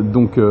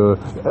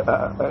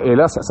 Et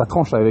là ça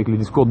tranche avec les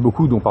discours de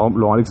beaucoup, dont par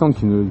exemple Laurent Alexandre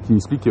qui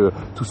explique que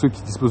tous ceux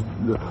qui disposent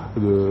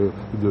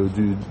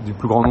du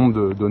plus grand nombre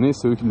de données,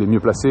 c'est eux qui les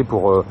mieux placés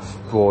pour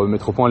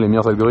mettre au point les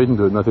meilleurs algorithmes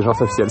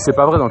d'intelligence artificielle. C'est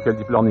pas vrai dans le cas de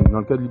deep learning. Dans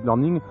le cas de deep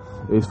learning,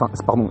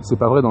 c'est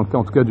pas vrai dans le cas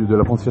en tout cas de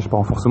l'apprentissage par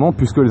renforcement,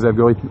 puisque les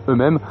algorithmes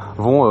eux-mêmes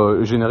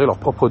vont générer leurs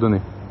propres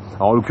données.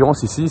 Alors en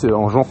l'occurrence ici, c'est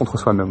en jouant contre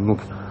soi-même. Donc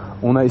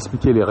on a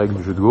expliqué les règles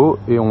du jeu de Go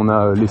et on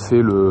a laissé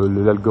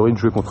l'algorithme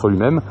jouer contre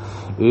lui-même.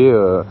 Et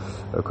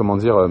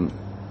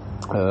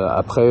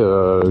après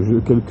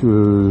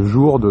quelques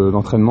jours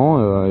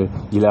d'entraînement,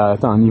 il a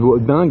atteint un niveau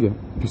dingue,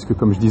 puisque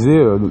comme je disais,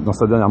 dans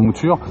sa dernière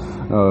mouture,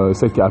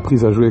 celle qui a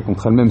appris à jouer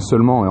contre elle-même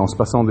seulement et en se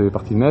passant des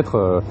parties de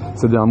maître,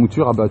 sa dernière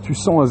mouture a battu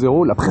 100 à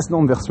 0 la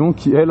précédente version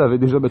qui, elle, avait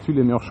déjà battu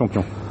les meilleurs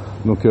champions.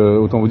 Donc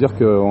autant vous dire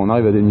qu'on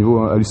arrive à des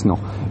niveaux hallucinants.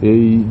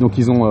 Et donc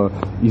ils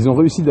ont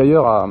réussi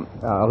d'ailleurs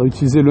à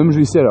réutiliser le même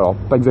logiciel, alors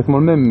pas exactement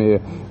le même,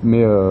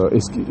 mais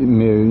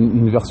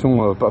une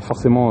version pas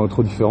forcément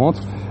trop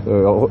différente,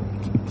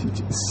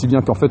 si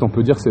bien qu'en fait on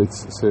peut dire que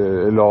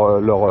c'est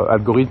leur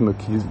algorithme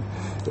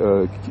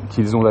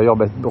qu'ils ont d'ailleurs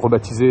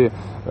rebaptisé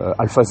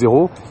Alpha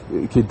 0,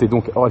 qui était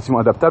donc relativement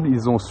adaptable.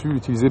 Ils ont su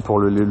l'utiliser pour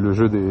le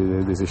jeu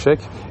des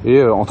échecs,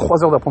 et en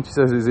 3 heures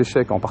d'apprentissage des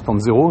échecs en partant de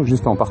zéro,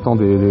 juste en partant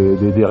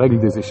des règles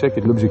des échecs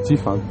et de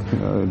l'objectif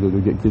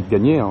qui est de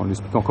gagner, en lui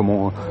expliquant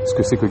ce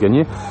que c'est que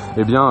gagner,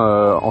 et bien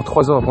en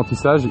 3 heures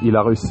d'apprentissage il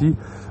a réussi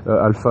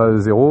Alpha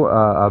 0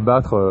 à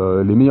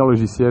battre les meilleurs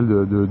logiciels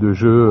de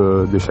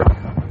jeux d'échecs.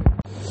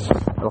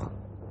 Alors,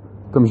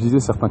 comme je disais,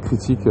 certains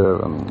critiquent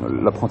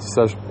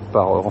l'apprentissage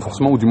par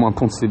renforcement, ou du moins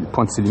pointent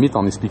ses limites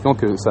en expliquant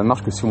que ça ne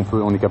marche que si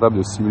on est capable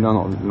de simuler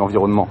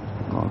l'environnement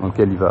dans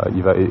lequel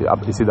il va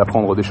essayer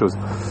d'apprendre des choses.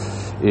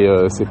 Et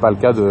c'est pas le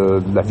cas de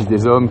la vie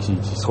des hommes qui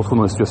se retrouvent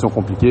dans des situations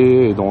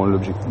compliquées et dont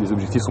les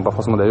objectifs sont pas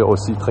forcément d'ailleurs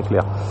aussi très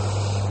clairs.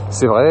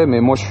 C'est vrai, mais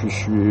moi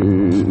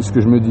ce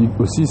que je me dis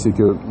aussi, c'est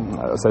que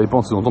ça dépend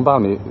de ce dont on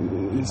parle, mais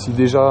si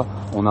déjà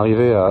on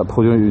arrivait à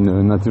produire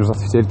une intelligence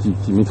artificielle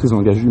qui maîtrise le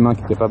langage humain,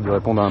 qui est capable de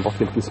répondre à n'importe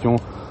quelle question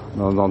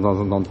dans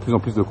de plus en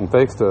plus de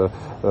contextes,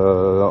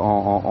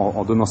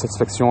 en donnant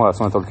satisfaction à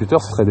son interlocuteur,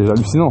 ce serait déjà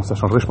hallucinant. Ça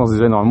changerait, je pense,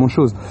 déjà énormément de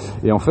choses.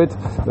 Et en fait,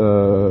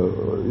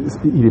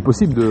 il est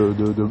possible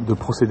de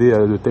procéder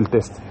à de tels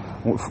tests.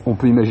 On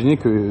peut imaginer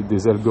que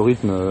des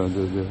algorithmes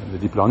de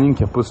deep learning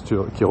qui reposent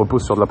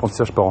sur de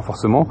l'apprentissage par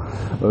renforcement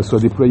soient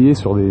déployés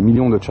sur des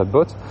millions de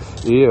chatbots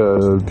et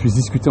puissent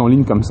discuter en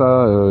ligne comme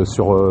ça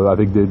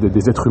avec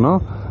des êtres humains,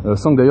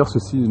 sans que d'ailleurs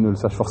ceux-ci ne le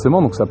sachent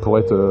forcément. Donc ça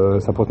pourrait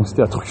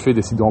consister à truffer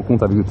des sites de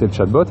rencontres avec de tels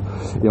chatbots.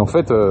 Et en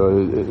fait,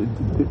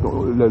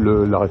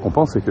 la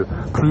récompense, c'est que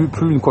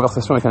plus une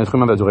conversation avec un être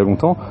humain va durer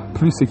longtemps,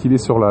 plus c'est qu'il est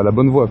sur la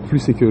bonne voie, plus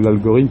c'est que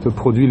l'algorithme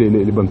produit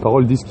les bonnes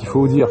paroles, dit ce qu'il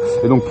faut dire.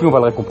 Et donc plus on va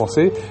le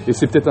récompenser. Et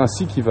c'est peut-être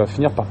ainsi qu'il va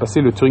finir par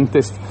passer le Turing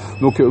test.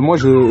 Donc moi,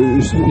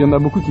 il y en a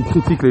beaucoup qui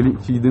critiquent,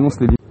 qui dénoncent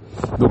les limites.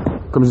 Donc,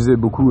 comme je disais,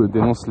 beaucoup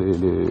dénoncent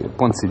les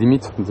points de ces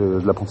limites de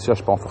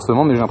l'apprentissage par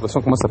renforcement, mais j'ai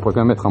l'impression que moi, ça pourrait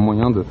quand même être un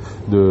moyen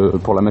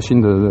pour la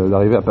machine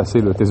d'arriver à passer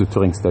le test de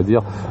Turing,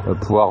 c'est-à-dire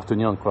pouvoir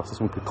tenir une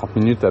conversation de plus de 30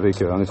 minutes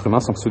avec un être humain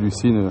sans que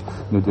celui-ci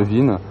ne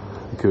devine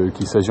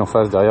qu'il s'agit en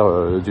face derrière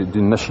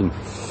d'une machine.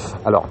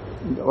 Alors,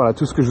 voilà,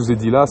 tout ce que je vous ai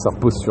dit là, ça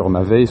repose sur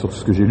ma veille, sur tout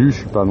ce que j'ai lu.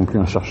 Je suis pas non plus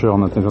un chercheur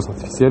en intelligence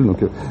artificielle, donc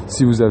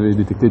si vous avez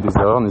détecté des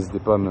erreurs, n'hésitez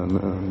pas à me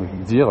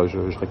le dire,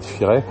 je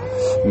rectifierai.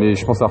 Mais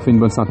je pense avoir fait une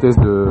bonne synthèse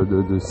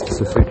de ce qui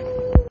se fait.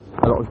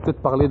 Alors, je vais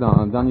peut-être parler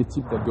d'un dernier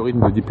type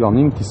d'algorithme de deep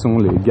learning qui sont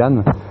les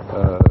GAN,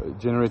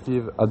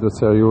 Generative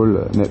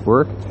Adversarial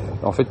Network,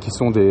 en fait, qui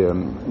sont des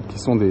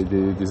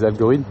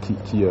algorithmes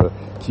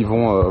qui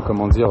vont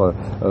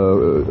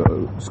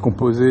se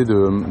composer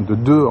de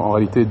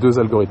deux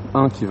algorithmes,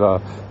 un qui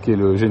est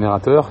le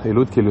générateur et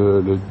l'autre qui est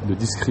le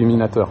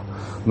discriminateur.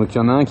 Donc il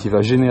y en a un qui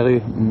va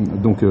générer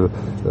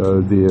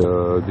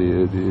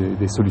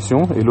des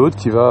solutions et l'autre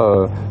qui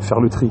va faire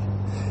le tri.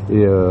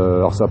 Et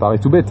alors ça paraît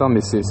tout bête,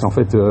 mais c'est en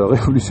fait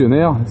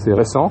révolutionnaire, c'est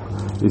récent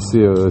et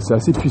c'est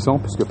assez puissant,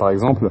 puisque par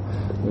exemple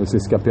c'est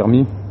ce qui a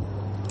permis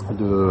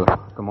de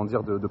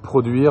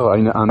produire à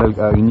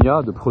une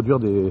IA de produire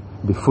des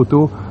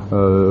photos,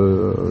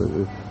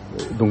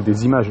 donc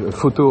des images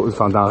photos,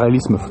 d'un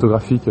réalisme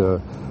photographique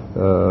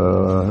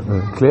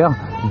clair,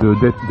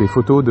 des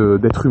photos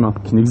d'êtres humains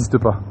qui n'existent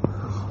pas.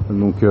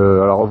 Donc,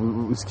 alors,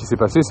 ce qui s'est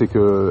passé, c'est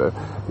que,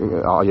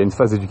 alors, il y a une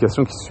phase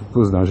d'éducation qui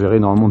suppose d'ingérer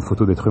énormément de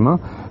photos d'êtres humains,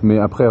 mais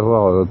après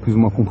avoir plus ou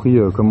moins compris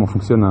comment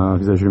fonctionne un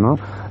visage humain,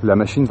 la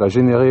machine va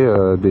générer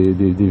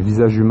des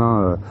visages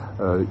humains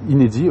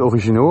inédits,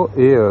 originaux,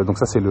 et donc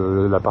ça c'est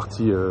la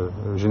partie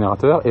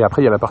générateur, et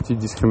après il y a la partie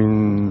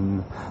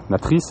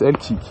discriminatrice, elle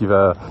qui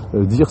va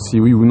dire si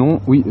oui ou non,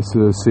 oui,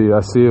 c'est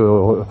assez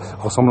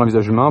ressemblant à un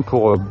visage humain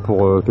pour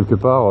quelque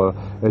part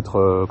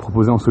être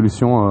proposé en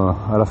solution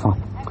à la fin.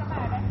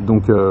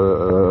 Donc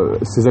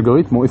ces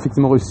algorithmes ont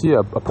effectivement réussi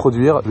à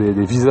produire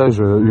des visages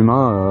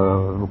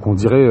humains qu'on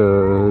dirait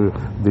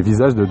des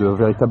visages de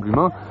véritables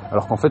humains,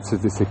 alors qu'en fait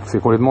c'est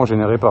complètement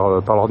généré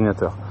par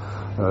l'ordinateur.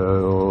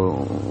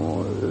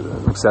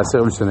 Donc c'est assez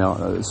révolutionnaire.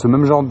 Ce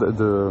même genre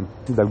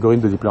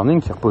d'algorithme de deep learning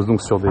qui repose donc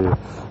sur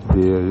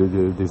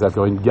des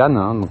algorithmes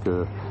GAN, donc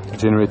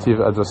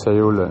Generative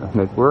Adversarial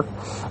Network,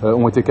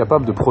 ont été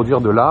capables de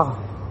produire de l'art,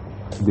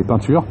 des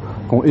peintures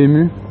qui ont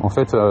ému en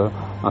fait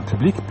un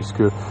public,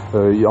 puisque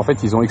en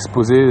fait ils ont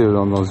exposé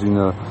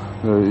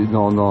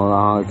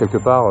quelque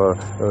part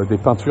des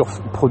peintures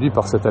produites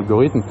par cet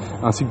algorithme,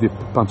 ainsi que des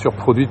peintures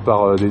produites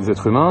par des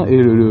êtres humains,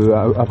 et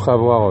après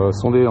avoir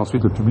sondé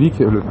ensuite le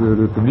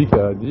public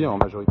a dit en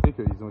majorité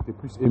qu'ils ont été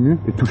plus émus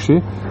et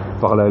touchés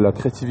par la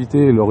créativité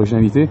et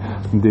l'originalité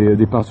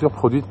des peintures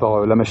produites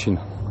par la machine.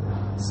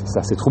 C'est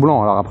assez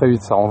troublant. Alors après,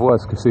 vite, ça renvoie à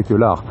ce que c'est que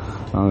l'art.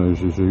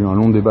 J'ai eu un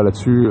long débat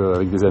là-dessus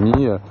avec des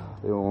amis.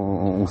 Et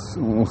on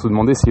se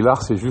demandait si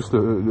l'art c'est juste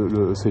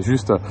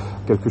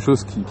quelque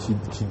chose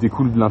qui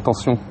découle de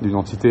l'intention d'une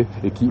entité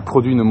et qui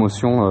produit une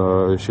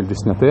émotion chez le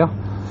destinataire,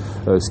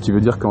 ce qui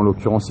veut dire qu'en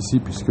l'occurrence ici,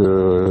 puisque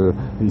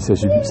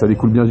ça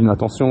découle bien d'une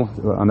intention,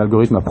 un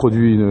algorithme a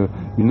produit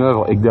une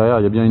œuvre et que derrière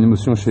il y a bien une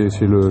émotion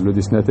chez le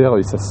destinataire,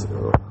 et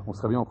on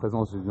serait bien en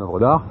présence d'une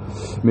œuvre d'art.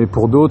 Mais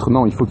pour d'autres,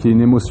 non, il faut qu'il y ait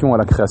une émotion à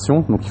la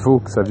création, donc il faut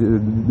que ça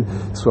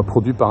soit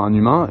produit par un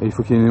humain, et il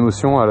faut qu'il y ait une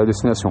émotion à la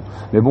destination.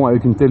 Mais bon,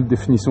 avec une telle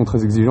définition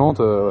très exigeante,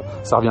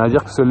 ça revient à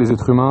dire que seuls les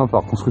êtres humains,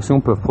 par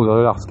construction, peuvent produire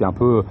de l'art, ce qui est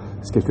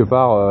c'est quelque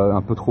part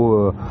un peu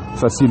trop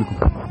facile,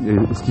 et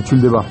ce qui tue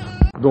le débat.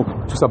 Donc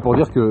tout ça pour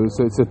dire que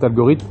cet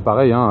algorithme,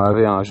 pareil,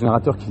 avait un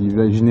générateur qui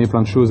imaginait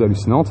plein de choses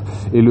hallucinantes,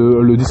 et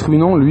le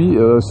discriminant, lui,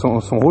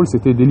 son rôle,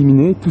 c'était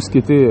d'éliminer tout ce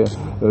qui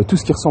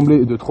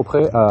ressemblait de trop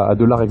près à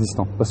de l'art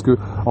existant. Parce que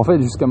en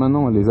fait, jusqu'à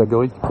maintenant, les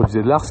algorithmes qui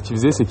produisaient de l'art, ce qu'ils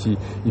faisaient, c'est qu'ils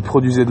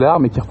produisaient de l'art,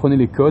 mais qu'ils reprenaient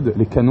les codes,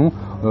 les canons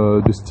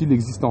de style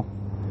existant.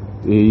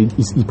 Et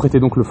il prêtait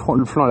donc le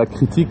flanc à la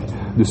critique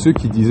de ceux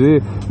qui disaient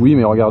oui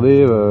mais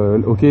regardez,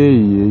 ok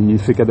il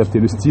fait qu'adapter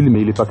le style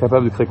mais il n'est pas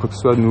capable de créer quoi que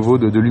ce soit de nouveau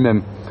de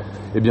lui-même.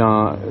 Eh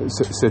bien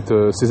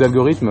ces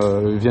algorithmes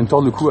viennent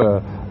tordre le cou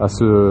à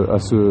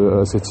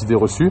cette idée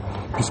reçue,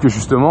 puisque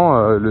justement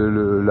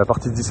la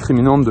partie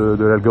discriminante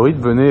de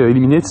l'algorithme venait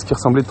éliminer ce qui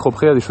ressemblait de trop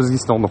près à des choses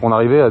existantes. Donc on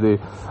arrivait à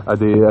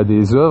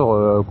des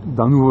œuvres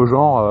d'un nouveau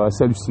genre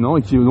assez hallucinant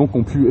et qui donc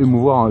ont pu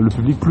émouvoir le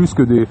public plus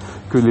que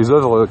les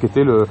œuvres qui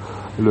étaient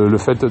le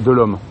fait de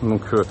l'homme.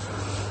 Donc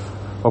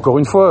encore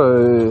une fois,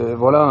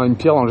 voilà une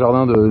pierre dans le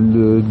jardin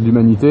de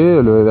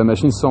l'humanité. La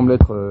machine semble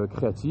être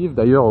créative.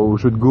 D'ailleurs, au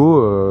jeu de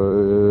Go,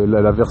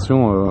 la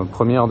version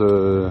première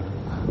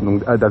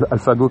donc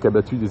AlphaGo qui a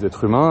battu des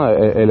êtres humains,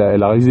 elle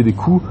a réalisé des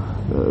coups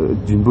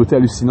d'une beauté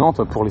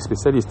hallucinante pour les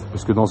spécialistes,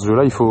 parce que dans ce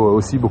jeu-là, il faut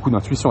aussi beaucoup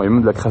d'intuition et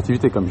même de la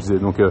créativité, comme je disais.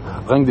 Donc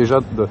rien que déjà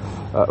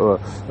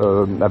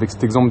avec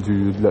cet exemple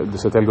de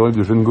cet algorithme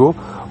de jeu de Go,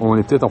 on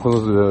est peut-être en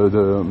présence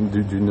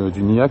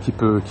d'une IA qui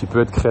peut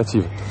être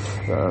créative.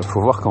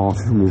 Faut voir quand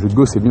le jeu de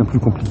Go c'est bien plus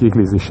compliqué que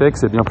les échecs,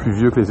 c'est bien plus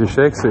vieux que les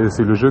échecs,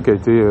 c'est le jeu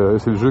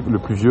c'est le jeu le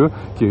plus vieux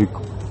qui est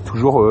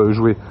toujours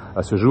joué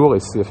à ce jour, et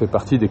ça fait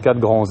partie des 4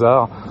 grands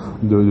arts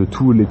de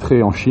tous les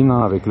traits en Chine,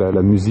 hein, avec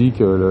la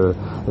musique,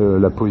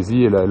 la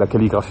poésie et la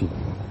calligraphie.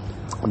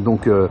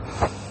 Donc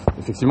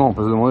effectivement on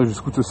peut se demander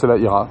jusqu'où tout cela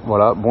ira.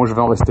 Voilà, bon je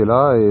vais en rester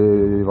là,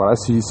 et voilà,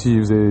 si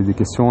vous avez des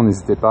questions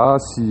n'hésitez pas,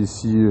 si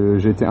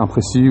j'ai été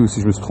imprécis ou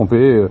si je me suis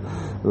trompé,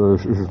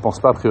 je pense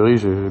pas, a priori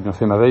j'ai bien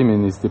fait ma veille, mais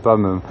n'hésitez pas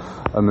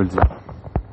à me le dire.